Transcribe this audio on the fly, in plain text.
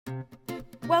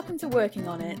Welcome to Working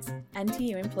On It,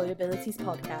 NTU Employability's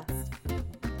podcast.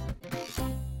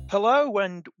 Hello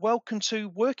and welcome to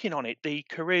Working On It, the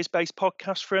careers-based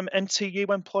podcast from NTU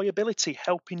Employability,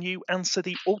 helping you answer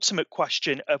the ultimate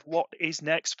question of what is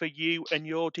next for you and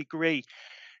your degree.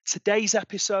 Today's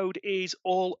episode is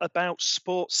all about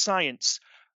sports science.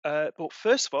 But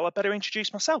first of all, I better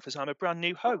introduce myself as I'm a brand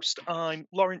new host. I'm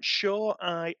Lawrence Shaw.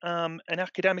 I am an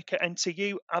academic at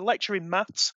NTU. I lecture in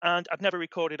maths and I've never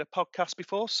recorded a podcast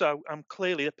before, so I'm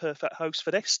clearly the perfect host for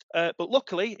this. But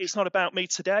luckily, it's not about me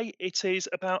today. It is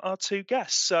about our two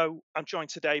guests. So I'm joined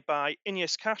today by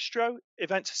Ines Castro,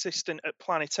 Events Assistant at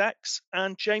Planet X,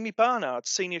 and Jamie Barnard,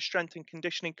 Senior Strength and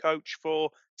Conditioning Coach for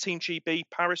Team GB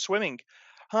Para Swimming.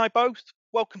 Hi both.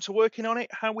 Welcome to Working On It.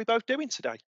 How are we both doing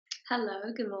today? Hello,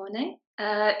 good morning.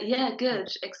 Good.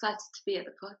 Excited to be at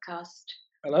the podcast.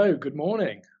 Hello, good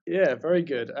morning. Yeah, very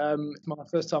good. It's my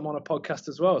first time on a podcast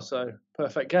as well, so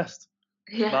perfect guest.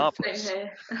 Yeah, Marvellous. same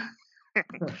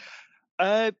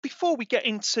here. Before we get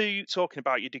into talking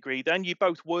about your degree, then you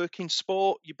both work in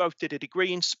sport. You both did a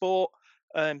degree in sport.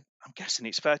 I'm guessing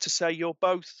it's fair to say you're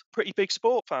both pretty big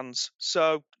sport fans.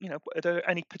 So, are there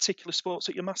any particular sports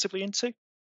that you're massively into?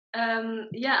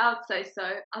 Yeah, I would say so.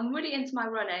 I'm really into my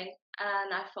running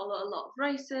and I follow a lot of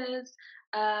races.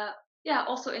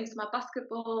 Also into my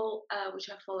basketball, which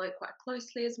I follow quite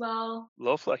closely as well.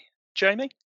 Lovely.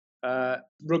 Jamie?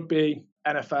 Rugby,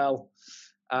 NFL,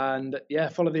 and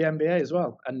follow the NBA as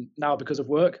well. And now because of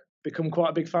work, become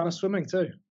quite a big fan of swimming too.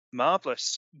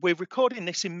 Marvellous. We're recording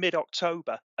this in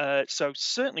mid-October, so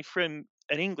certainly from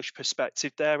an English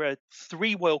perspective, there are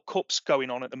 3 World Cups going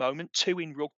on at the moment, 2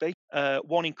 in rugby,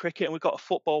 1 in cricket, and we've got a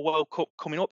football World Cup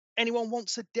coming up. Anyone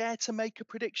wants to dare to make a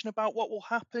prediction about what will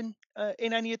happen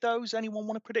in any of those? Anyone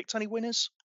want to predict any winners?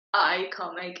 I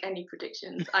can't make any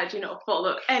predictions. I do not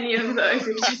follow any of those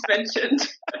you just mentioned.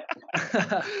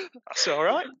 That's all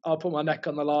right. I'll put my neck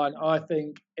on the line. I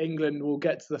think England will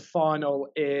get to the final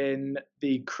in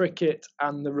the cricket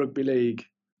and the rugby league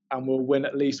and will win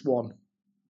at least 1.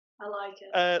 I like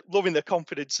it. Loving the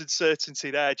confidence and certainty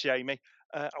there, Jamie.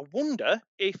 I wonder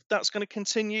if that's going to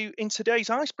continue in today's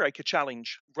Icebreaker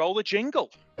Challenge. Roll a jingle.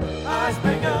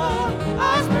 Icebreaker,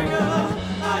 icebreaker,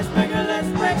 icebreaker, let's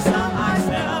break some ice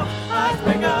now.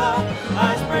 Icebreaker,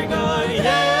 icebreaker,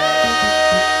 yeah!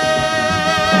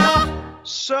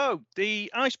 So,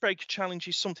 the Icebreaker Challenge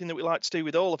is something that we like to do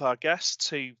with all of our guests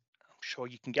to, I'm sure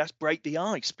you can guess, break the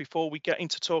ice before we get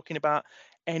into talking about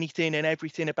anything and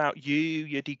everything about you,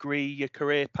 your degree, your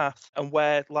career path, and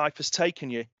where life has taken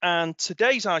you. And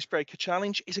today's Icebreaker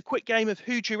Challenge is a quick game of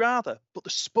Who'd You Rather, but the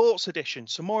sports edition,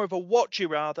 so more of a What'd You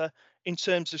Rather in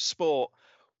terms of sport.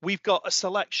 We've got a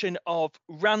selection of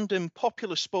random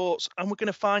popular sports, and we're going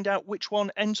to find out which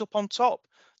one ends up on top,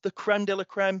 the creme de la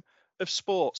creme of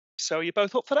sports. So are you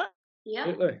both up for that? Yeah.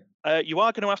 Absolutely. You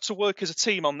are going to have to work as a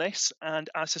team on this, and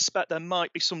I suspect there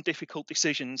might be some difficult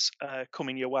decisions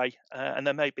coming your way, and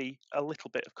there may be a little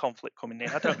bit of conflict coming in.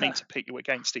 I don't mean to pit you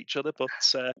against each other, but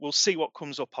we'll see what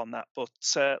comes up on that. But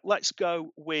let's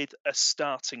go with a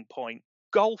starting point.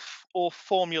 Golf or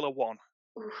Formula One?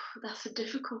 Oof, that's a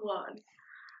difficult one.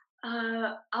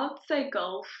 I would say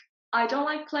golf. I don't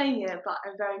like playing it, but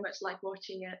I very much like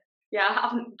watching it. Yeah,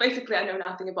 I know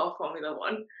nothing about Formula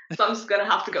One, so I'm just gonna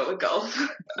have to go with golf.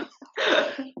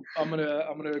 I'm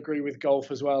gonna agree with golf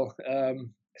as well.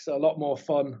 It's a lot more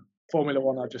fun. Formula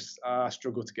One, I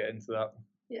struggle to get into that.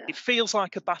 Yeah. It feels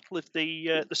like a battle of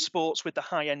the sports with the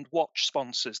high-end watch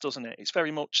sponsors, doesn't it? It's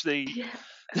very much the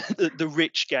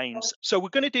rich games. So we're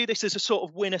going to do this as a sort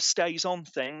of winner stays on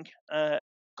thing.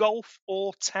 Golf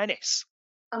or tennis?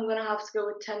 I'm gonna have to go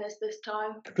with tennis this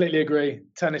time. Completely agree.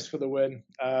 Tennis for the win.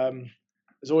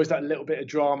 There's always that little bit of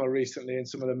drama recently in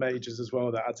some of the majors as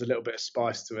well that adds a little bit of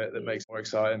spice to it that makes it more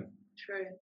exciting. True.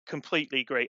 Completely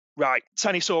agree. Right,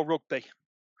 tennis or rugby?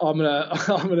 I'm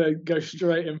gonna go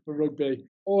straight in for rugby.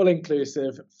 All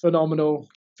inclusive, phenomenal,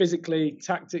 physically,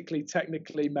 tactically,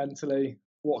 technically, mentally.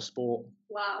 What a sport!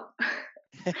 Wow.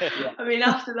 I mean,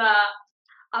 after that,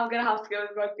 I'm gonna have to go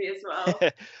with rugby as well.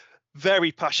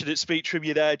 Very passionate speech from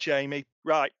you there, Jamie.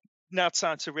 Right, now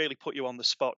time to really put you on the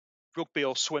spot. Rugby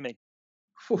or swimming?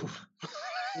 Here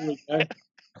we go.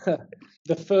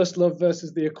 The first love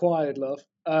versus the acquired love.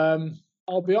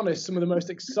 I'll be honest, some of the most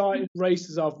exciting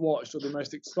races I've watched, or the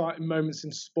most exciting moments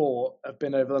in sport, have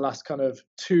been over the last kind of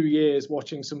 2 years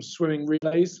watching some swimming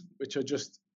relays, which are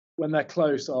just, when they're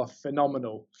close, are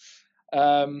phenomenal.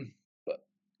 But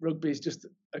rugby is just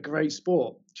a great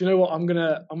sport. Do you know what? I'm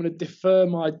gonna defer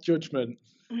my judgment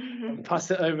and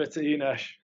pass it over to Ines.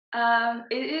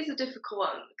 It is a difficult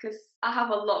one because I have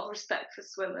a lot of respect for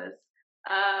swimmers.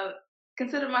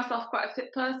 consider myself quite a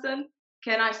fit person.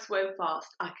 Can I swim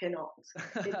fast? I cannot.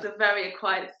 It's a very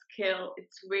acquired skill.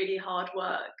 It's really hard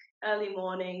work. Early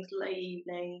mornings, late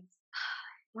evenings.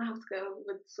 I have to go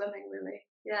with swimming, really.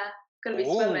 Yeah, gonna be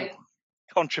swimming.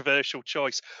 Controversial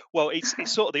choice. Well, it's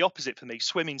sort of the opposite for me.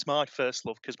 Swimming's my first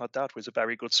love because my dad was a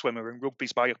very good swimmer, and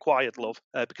rugby's my acquired love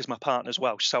because my partner's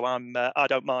Welsh. So I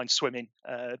don't mind swimming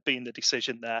being the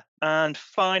decision there. And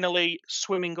finally,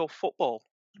 swimming or football?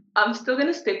 I'm still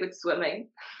gonna stick with swimming.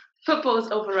 Football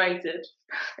is overrated,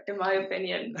 in my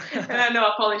opinion. And I know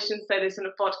I probably shouldn't say this in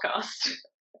a podcast.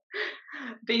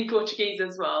 Being Portuguese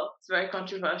as well, it's very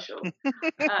controversial.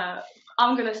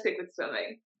 I'm going to stick with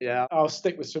swimming. Yeah, I'll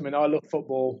stick with swimming. I love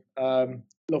football,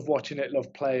 love watching it,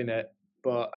 love playing it.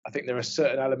 But I think there are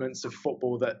certain elements of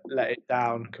football that let it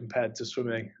down compared to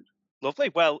swimming.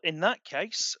 Lovely. Well, in that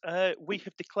case, we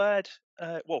have declared,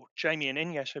 Jamie and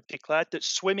Inesh have declared that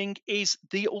swimming is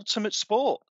the ultimate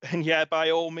sport. And yeah,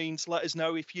 by all means, let us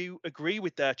know if you agree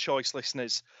with their choice,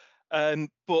 listeners.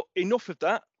 But enough of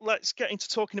that. Let's get into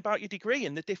talking about your degree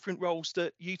and the different roles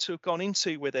that you two have gone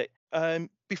into with it.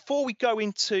 Before we go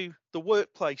into the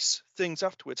workplace things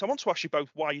afterwards, I want to ask you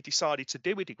both why you decided to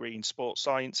do a degree in sports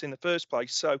science in the first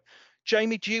place. So,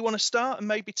 Jamie, do you want to start and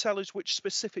maybe tell us which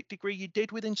specific degree you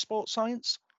did within sports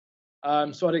science?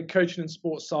 So I did coaching in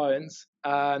sports science,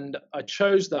 and I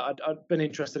chose that. I'd been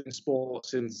interested in sport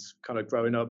since kind of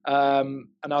growing up. And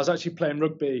I was actually playing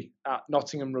rugby at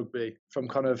Nottingham Rugby from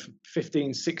kind of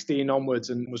 15, 16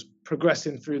 onwards, and was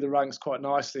progressing through the ranks quite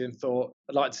nicely, and thought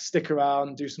I'd like to stick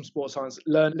around, do some sports science,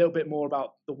 learn a little bit more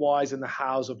about the whys and the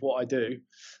hows of what I do.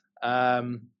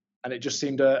 And it just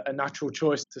seemed a natural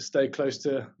choice to stay close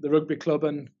to the rugby club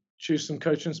and choose some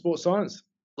coaching in sports science.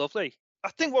 Lovely. I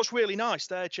think what's really nice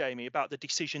there, Jamie, about the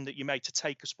decision that you made to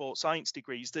take a sports science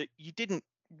degree is that you didn't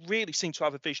really seem to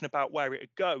have a vision about where it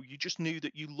would go. You just knew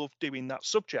that you loved doing that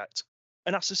subject.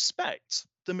 And I suspect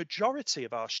the majority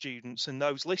of our students and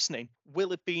those listening will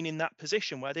have been in that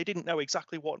position where they didn't know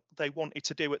exactly what they wanted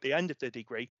to do at the end of the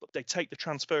degree, but they take the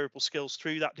transferable skills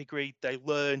through that degree, they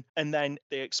learn, and then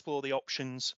they explore the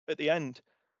options at the end.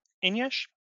 Inesh?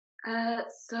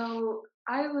 So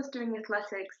I was doing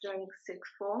athletics during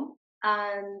sixth form,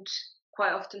 and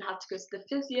quite often had to go to the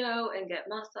physio and get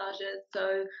massages.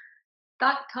 So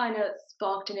that kind of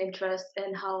sparked an interest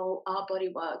in how our body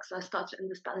works. I started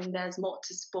understanding there's more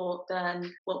to sport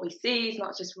than what we see. It's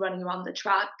not just running around the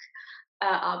track.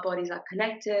 Our bodies are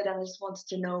connected, and I just wanted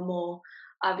to know more.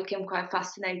 I became quite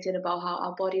fascinated about how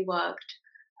our body worked.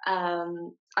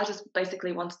 I just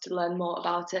basically wanted to learn more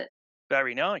about it.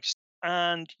 Very nice.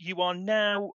 And you are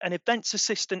now an events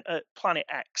assistant at Planet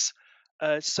X.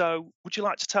 So would you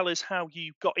like to tell us how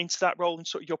you got into that role and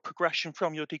sort of your progression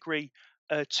from your degree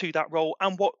to that role,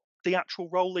 and what the actual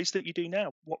role is that you do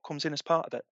now? What comes in as part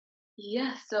of it?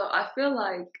 Yeah, so I feel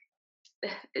like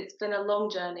it's been a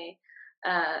long journey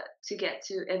to get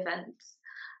to events,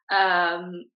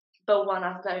 but one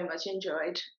I've very much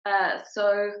enjoyed.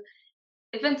 So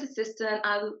events assistant,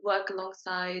 I work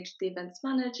alongside the events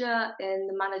manager in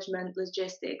the management,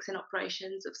 logistics, and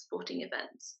operations of sporting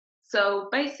events. So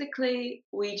basically,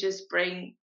 we just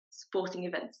bring sporting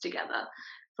events together,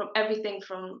 from everything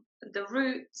from the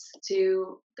routes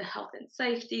to the health and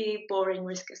safety, boring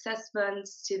risk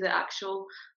assessments, to the actual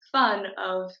fun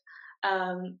of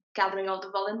gathering all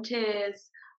the volunteers.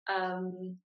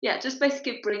 Just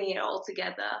basically bringing it all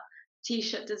together.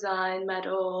 T-shirt design,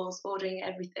 medals, ordering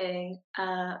everything,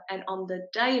 and on the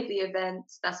day of the event,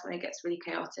 that's when it gets really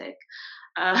chaotic.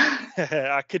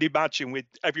 I can imagine, with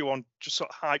everyone just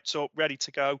sort of hyped up, ready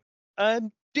to go.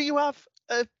 Do you have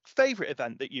a favourite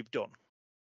event that you've done?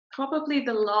 Probably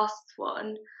the last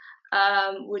one,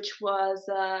 which was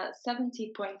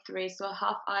 70.3, so a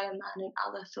half Ironman in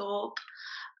Allerthorpe.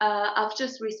 I've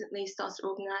just recently started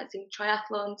organising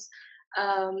triathlons.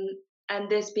 And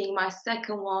this being my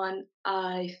second one,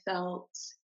 I felt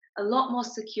a lot more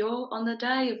secure on the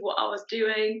day of what I was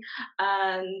doing,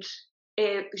 and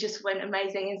it just went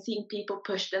amazing. And seeing people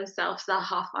push themselves that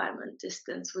half Ironman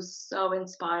distance was so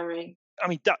inspiring. I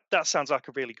mean, that sounds like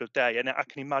a really good day, and I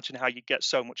can imagine how you get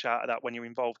so much out of that when you're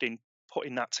involved in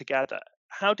putting that together.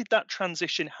 How did that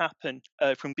transition happen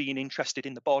from being interested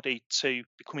in the body to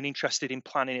becoming interested in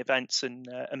planning events and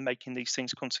making these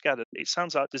things come together? It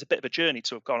sounds like there's a bit of a journey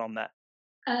to have gone on there.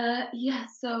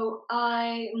 So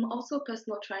I'm also a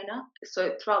personal trainer.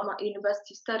 So throughout my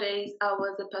university studies, I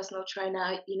was a personal trainer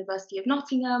at University of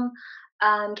Nottingham,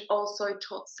 and also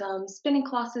taught some spinning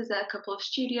classes at a couple of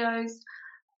studios.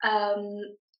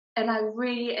 And I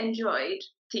really enjoyed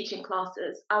teaching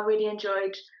classes. I really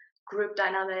enjoyed group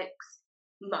dynamics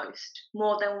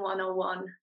more than 101.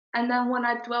 And then when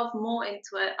I delved more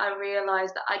into it, I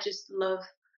realized that I just love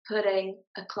putting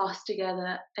a class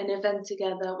together, an event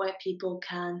together where people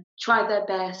can try their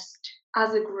best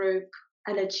as a group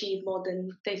and achieve more than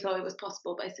they thought it was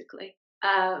possible, basically.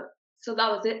 So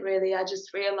that was it, really. I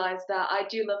just realized that I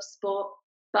do love sport,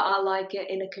 but I like it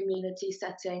in a community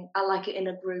setting. I like it in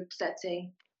a group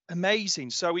setting.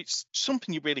 Amazing. So it's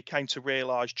something you really came to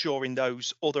realise during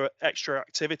those other extra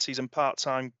activities and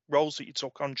part-time roles that you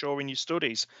took on during your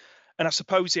studies. And I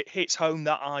suppose it hits home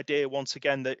that idea once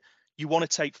again that you want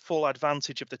to take full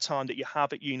advantage of the time that you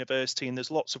have at university, and there's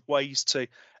lots of ways to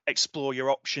explore your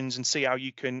options and see how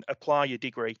you can apply your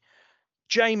degree.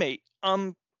 Jamie,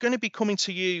 I'm going to be coming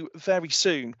to you very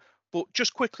soon, but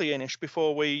just quickly, Inish,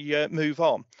 before we move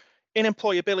on. In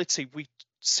employability, we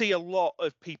see a lot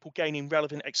of people gaining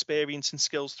relevant experience and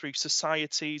skills through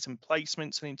societies and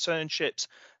placements and internships,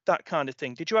 that kind of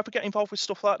thing. Did you ever get involved with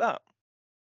stuff like that?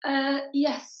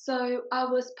 Yes, so I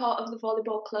was part of the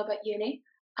volleyball club at uni,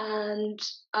 and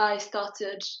I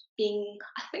started being,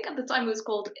 I think at the time it was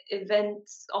called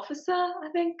events officer, I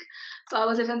think. So I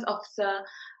was events officer,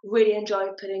 really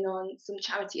enjoyed putting on some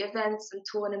charity events and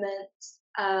tournaments.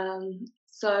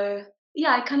 So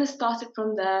yeah, I kind of started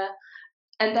from there.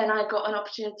 And then I got an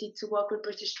opportunity to work with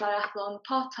British Triathlon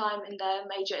part-time in their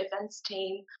major events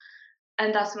team.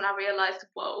 And that's when I realized,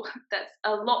 whoa, there's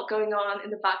a lot going on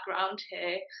in the background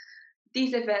here.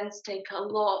 These events take a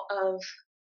lot of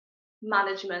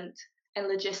management and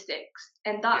logistics,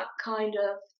 and that kind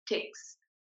of ticks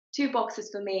two boxes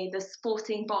for me: the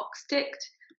sporting box ticked,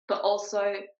 but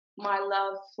also my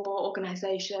love for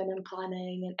organization and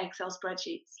planning and Excel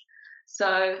spreadsheets.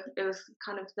 So it was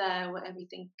kind of there where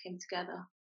everything came together.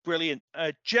 Brilliant.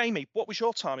 Jamie, what was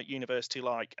your time at university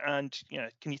like? And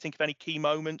can you think of any key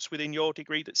moments within your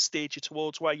degree that steered you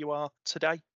towards where you are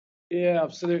today? Yeah,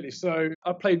 absolutely. So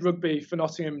I played rugby for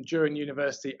Nottingham during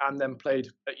university and then played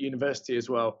at university as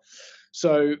well.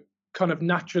 So kind of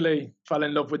naturally fell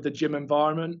in love with the gym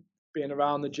environment, being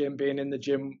around the gym, being in the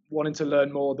gym, wanting to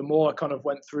learn more. The more I kind of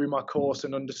went through my course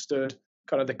and understood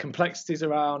kind of the complexities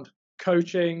around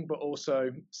coaching, but also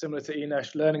similar to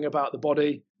Inish, learning about the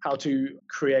body, how to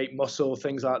create muscle,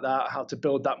 things like that, how to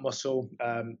build that muscle,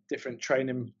 different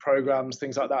training programs,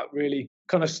 things like that really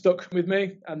kind of stuck with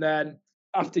me. And then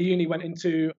after uni went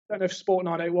into, I don't know if Sport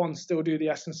 981 still do the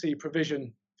S&C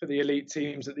provision for the elite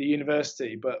teams at the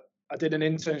university, but I did an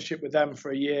internship with them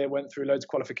for a year, went through loads of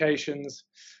qualifications,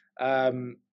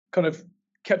 kind of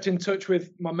kept in touch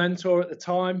with my mentor at the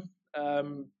time,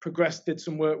 progressed, did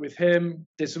some work with him,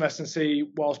 did some S&C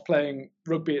whilst playing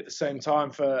rugby at the same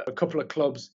time for a couple of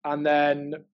clubs. And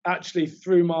then actually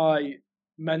through my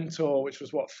mentor, which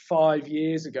was 5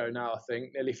 years ago now, I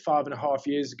think, nearly 5.5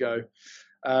 years ago,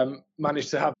 managed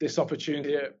to have this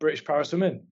opportunity at British Para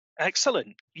Swimming.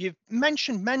 Excellent. You've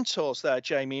mentioned mentors there,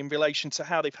 Jamie, in relation to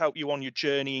how they've helped you on your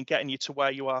journey and getting you to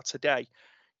where you are today.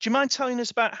 Do you mind telling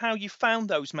us about how you found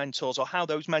those mentors, or how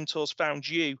those mentors found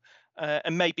you,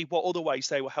 and maybe what other ways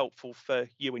they were helpful for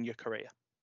you in your career?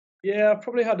 Yeah, I've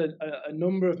probably had a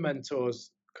number of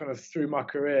mentors kind of through my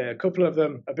career. A couple of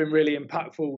them have been really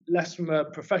impactful, less from a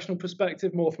professional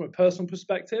perspective, more from a personal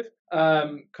perspective,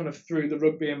 kind of through the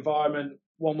rugby environment.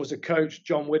 One was a coach,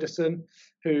 John Widdowson,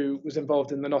 who was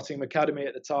involved in the Nottingham Academy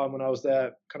at the time when I was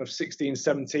there, kind of 16,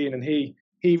 17. And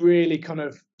he really kind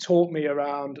of taught me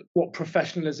around what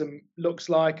professionalism looks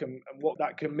like and what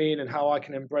that can mean and how I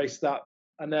can embrace that.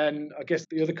 And then I guess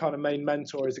the other kind of main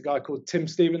mentor is a guy called Tim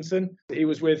Stevenson. He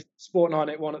was with Sport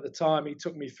 981 at the time. He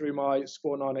took me through my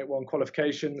Sport 981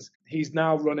 qualifications. He's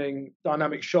now running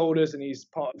Dynamic Shoulders, and he's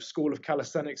part of School of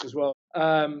Calisthenics as well.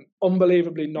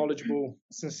 Unbelievably knowledgeable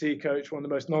S&C coach, one of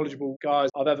the most knowledgeable guys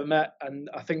I've ever met. And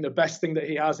I think the best thing that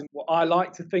he has, and what I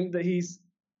like to think that he's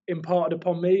imparted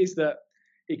upon me, is that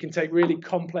he can take really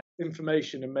complex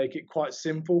information and make it quite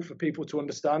simple for people to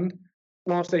understand.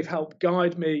 Whilst they've helped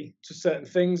guide me to certain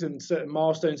things and certain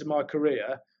milestones in my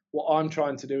career, what I'm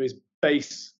trying to do is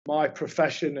base my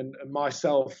profession and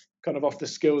myself kind of off the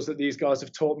skills that these guys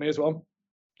have taught me as well.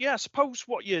 Yeah, I suppose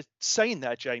what you're saying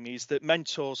there, Jamie, is that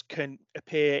mentors can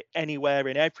appear anywhere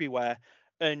and everywhere.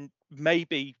 And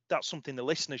maybe that's something the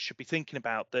listeners should be thinking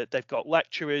about, that they've got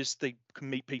lecturers, they can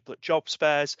meet people at jobs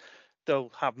fairs,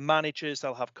 they'll have managers,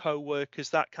 they'll have co-workers,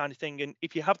 that kind of thing. And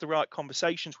if you have the right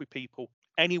conversations with people,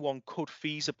 anyone could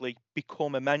feasibly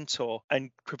become a mentor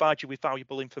and provide you with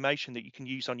valuable information that you can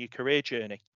use on your career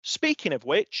journey. Speaking of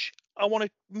which, I want to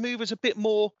move us a bit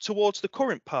more towards the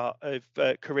current part of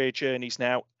career journeys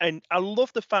now. And I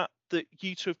love the fact that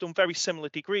you two have done very similar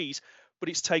degrees, but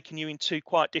it's taken you in two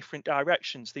quite different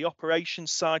directions. The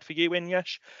operations side for you,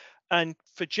 Inish, and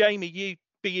for Jamie, you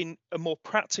being a more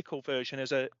practical version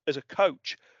as a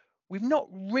coach, we've not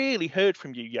really heard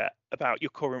from you yet about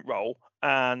your current role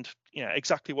and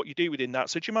exactly what you do within that.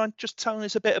 So do you mind just telling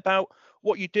us a bit about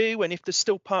what you do and if there's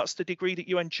still parts of the degree that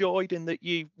you enjoyed and that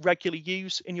you regularly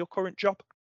use in your current job?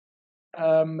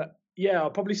 Yeah,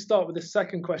 I'll probably start with the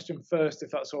second question first,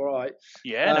 if that's all right.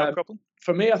 Yeah, no problem.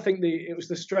 For me, I think it was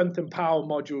the strength and power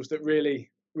modules that really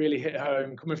hit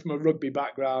home. Coming from a rugby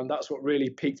background, that's what really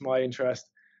piqued my interest.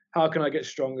 How can I get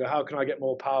stronger? How can I get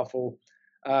more powerful?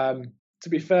 To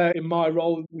be fair, in my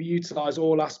role, we utilise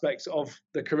all aspects of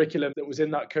the curriculum that was in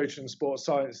that coaching and sports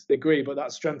science degree, but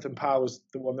that strength and power was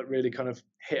the one that really kind of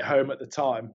hit home at the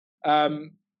time.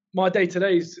 My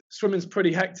day-to-day swimming's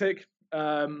pretty hectic.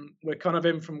 We're kind of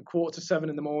in from 6:45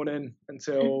 in the morning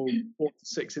until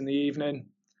 6 in the evening.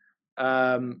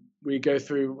 We go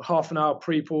through half an hour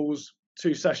pre-pools,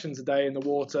 2 sessions a day in the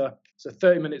water. So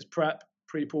 30 minutes prep,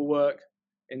 pre-pool work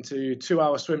into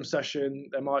 2-hour swim session.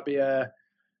 There might be a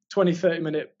 20-30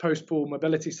 minute post-pool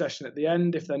mobility session at the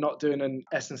end if they're not doing an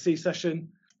S&C session,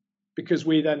 because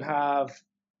we then have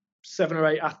 7 or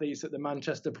 8 athletes at the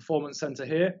Manchester Performance Centre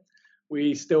here.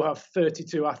 We still have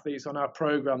 32 athletes on our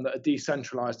programme that are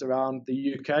decentralised around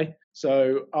the UK.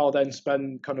 So I'll then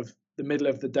spend kind of the middle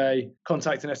of the day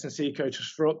contacting S&C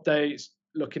coaches for updates,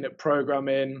 looking at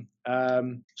programming,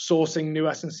 sourcing new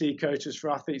S&C coaches for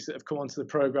athletes that have come onto the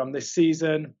programme this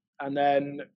season, and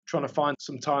then trying to find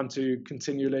some time to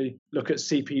continually look at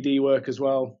CPD work as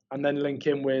well, and then link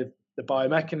in with the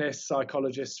biomechanists,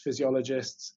 psychologists,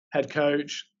 physiologists, head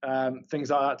coach, things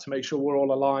like that to make sure we're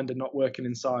all aligned and not working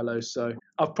in silos. So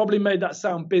I've probably made that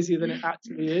sound busier than it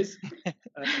actually is.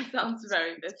 Sounds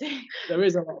very busy. There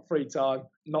is a lot of free time,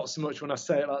 not so much when I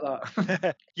say it like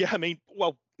that. Yeah, I mean,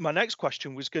 well, my next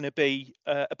question was going to be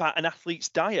about an athlete's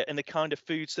diet and the kind of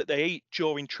foods that they eat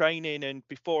during training and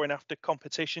before and after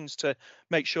competitions to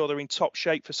make sure they're in top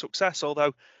shape for success.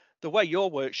 Although the way your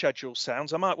work schedule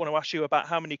sounds, I might want to ask you about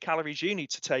how many calories you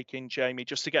need to take in, Jamie,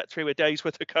 just to get through a day's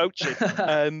worth of coaching.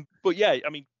 But yeah, I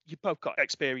mean, you've both got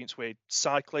experience with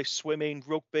cyclists, swimming,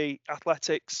 rugby,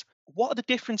 athletics. What are the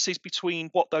differences between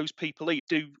what those people eat?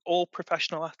 Do all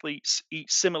professional athletes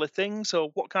eat similar things,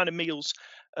 or what kind of meals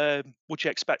would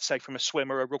you expect, say, from a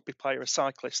swimmer, a rugby player, a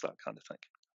cyclist, that kind of thing?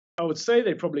 I would say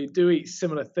they probably do eat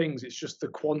similar things. It's just the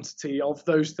quantity of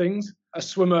those things. A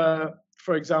swimmer,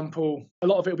 for example, a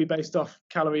lot of it will be based off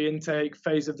calorie intake,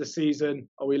 phase of the season.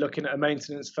 Are we looking at a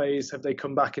maintenance phase? Have they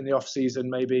come back in the off season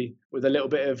maybe with a little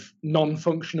bit of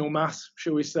non-functional mass,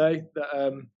 shall we say,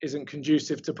 that isn't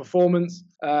conducive to performance?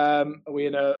 Are we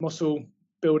in a muscle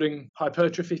building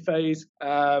hypertrophy phase?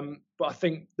 But I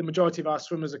think the majority of our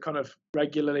swimmers are kind of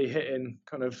regularly hitting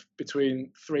kind of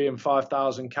between 3,000 and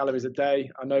 5,000 calories a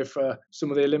day. I know for some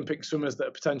of the Olympic swimmers that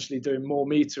are potentially doing more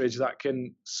meterage, that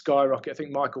can skyrocket. I think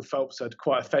Michael Phelps had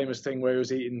quite a famous thing where he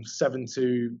was eating 7,000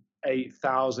 to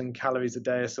 8,000 calories a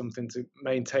day or something to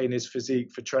maintain his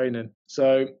physique for training.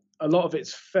 So a lot of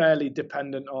it's fairly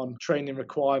dependent on training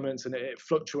requirements, and it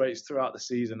fluctuates throughout the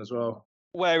season as well.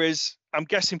 Whereas I'm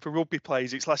guessing for rugby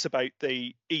players, it's less about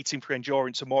the eating for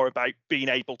endurance and more about being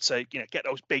able to, get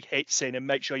those big hits in and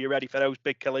make sure you're ready for those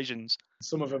big collisions.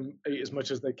 Some of them eat as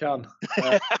much as they can.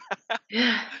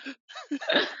 Yeah.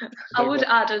 I would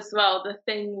add as well, the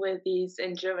thing with these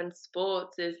endurance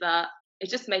sports is that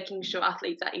it's just making sure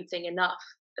athletes are eating enough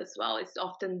as well. It's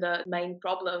often the main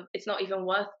problem. It's not even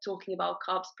worth talking about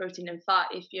carbs, protein and fat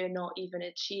if you're not even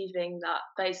achieving that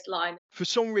baseline. For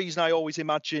some reason, I always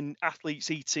imagine athletes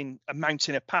eating a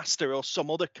mountain of pasta or some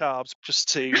other carbs just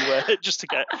to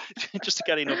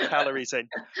get enough calories in.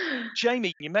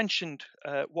 Jamie, you mentioned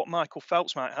what Michael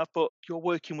Phelps might have, but you're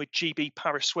working with GB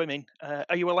Para Swimming.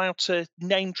 Are you allowed to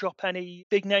name drop any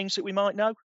big names that we might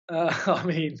know? I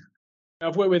mean,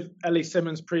 I've worked with Ellie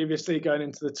Simmonds previously going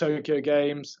into the Tokyo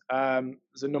Games.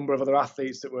 There's a number of other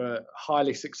athletes that were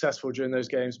highly successful during those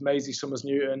games. Maisie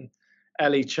Summers-Newton,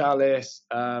 Ellie Chalice,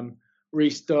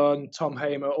 Reese Dunn, Tom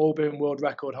Hamer, all been world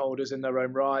record holders in their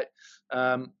own right.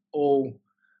 All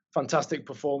fantastic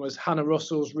performers. Hannah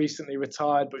Russell's recently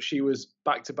retired, but she was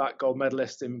back-to-back gold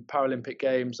medalist in Paralympic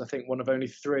Games. I think one of only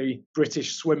 3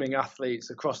 British swimming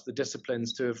athletes across the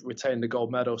disciplines to have retained a gold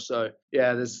medal. So,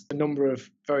 yeah, there's a number of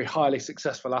very highly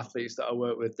successful athletes that I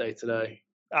work with day to day.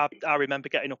 I remember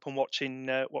getting up and watching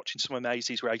some of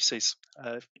Maisie's races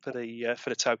for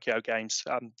the Tokyo Games.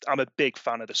 I'm a big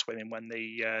fan of the swimming when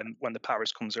the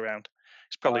Paris comes around.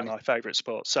 It's probably my favourite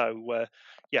sport. So,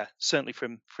 yeah, certainly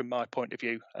from my point of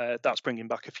view, that's bringing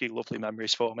back a few lovely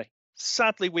memories for me.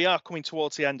 Sadly, we are coming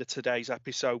towards the end of today's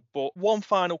episode, but one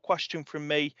final question from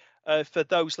me, For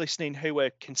those listening who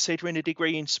are considering a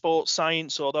degree in sports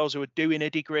science, or those who are doing a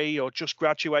degree or just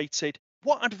graduated,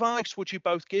 what advice would you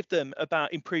both give them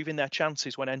about improving their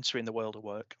chances when entering the world of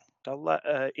work? I'll let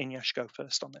Inesh go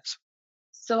first on this.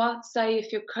 So I'd say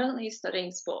if you're currently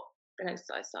studying sport and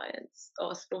exercise science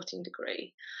or a sporting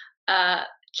degree,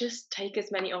 just take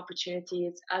as many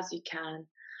opportunities as you can.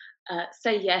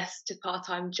 Say yes to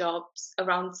part-time jobs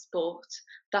around sport.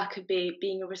 That could be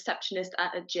being a receptionist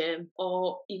at a gym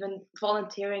or even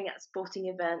volunteering at sporting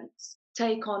events.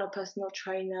 Take on a personal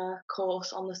trainer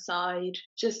course on the side.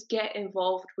 Just get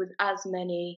involved with as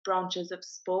many branches of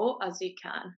sport as you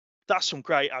can. That's some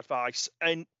great advice.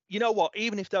 And you know what?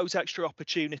 Even if those extra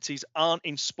opportunities aren't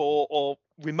in sport or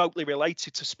remotely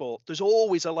related to sport, there's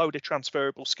always a load of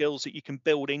transferable skills that you can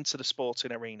build into the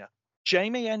sporting arena.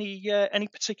 Jamie, any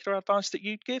particular advice that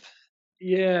you'd give?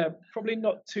 Yeah, probably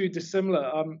not too dissimilar.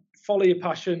 Follow your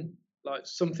passion, like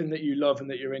something that you love and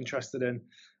that you're interested in.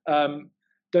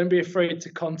 Don't be afraid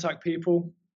to contact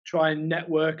people. Try and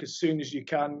network as soon as you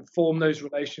can. Form those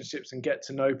relationships and get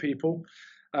to know people.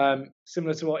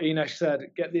 Similar to what Inesh said,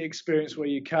 get the experience where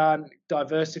you can.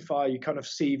 Diversify your kind of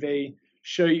CV.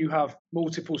 Show you have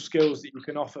multiple skills that you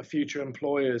can offer future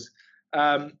employers.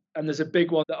 And there's a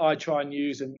big one that I try and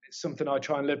use, and it's something I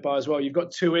try and live by as well. You've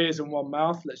got 2 ears and 1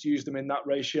 mouth. Let's use them in that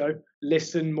ratio.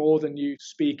 Listen more than you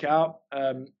speak out.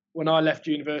 When I left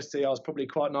university, I was probably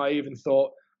quite naive and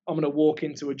thought, I'm going to walk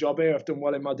into a job here. I've done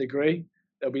well in my degree.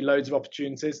 There'll be loads of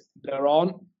opportunities. There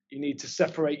aren't. You need to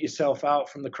separate yourself out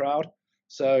from the crowd.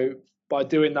 So by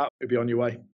doing that, you'll be on your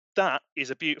way. That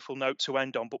is a beautiful note to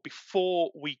end on. But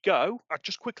before we go, I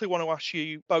just quickly want to ask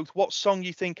you both what song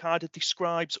you think either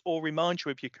describes or reminds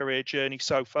you of your career journey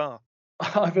so far.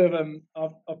 I've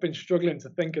been struggling to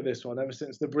think of this one ever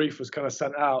since the brief was kind of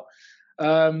sent out.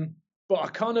 But I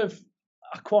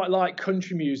quite like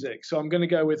country music, so I'm going to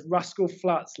go with Rascal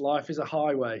Flatts' "Life Is a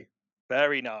Highway."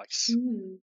 Very nice.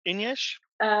 Inesh?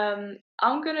 I'm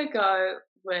going to go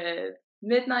with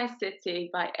Midnight City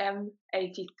by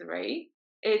M83.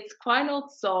 It's quite an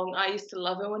old song. I used to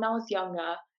love it when I was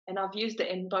younger, and I've used it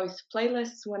in both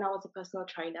playlists when I was a personal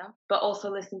trainer, but also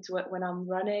listen to it when I'm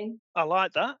running. I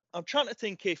like that. I'm trying to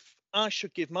think if I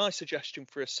should give my suggestion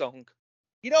for a song.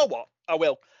 You know what? I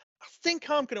will. I think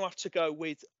I'm going to have to go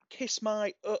with Kiss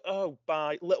My Uh-Oh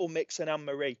by Little Mix and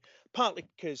Anne-Marie, partly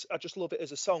because I just love it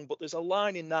as a song, but there's a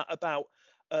line in that about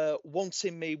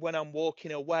wanting me when I'm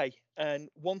walking away. And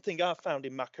one thing I've found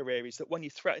in my career is that when you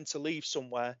threaten to leave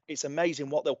somewhere, it's amazing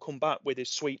what they'll come back with is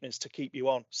sweetness to keep you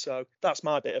on. So that's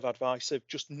my bit of advice of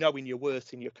just knowing your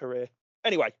worth in your career.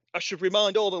 Anyway, I should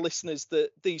remind all the listeners that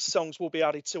these songs will be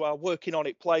added to our Working On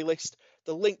It playlist,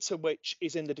 the link to which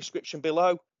is in the description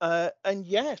below. And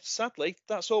yeah, sadly,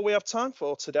 that's all we have time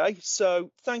for today.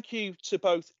 So thank you to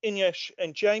both Inesh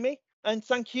and Jamie, and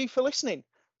thank you for listening.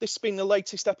 This has been the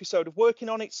latest episode of Working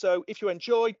On It, so if you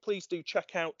enjoyed, please do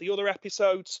check out the other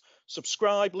episodes,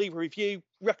 subscribe, leave a review,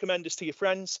 recommend us to your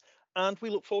friends, and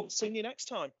we look forward to seeing you next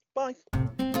time. Bye.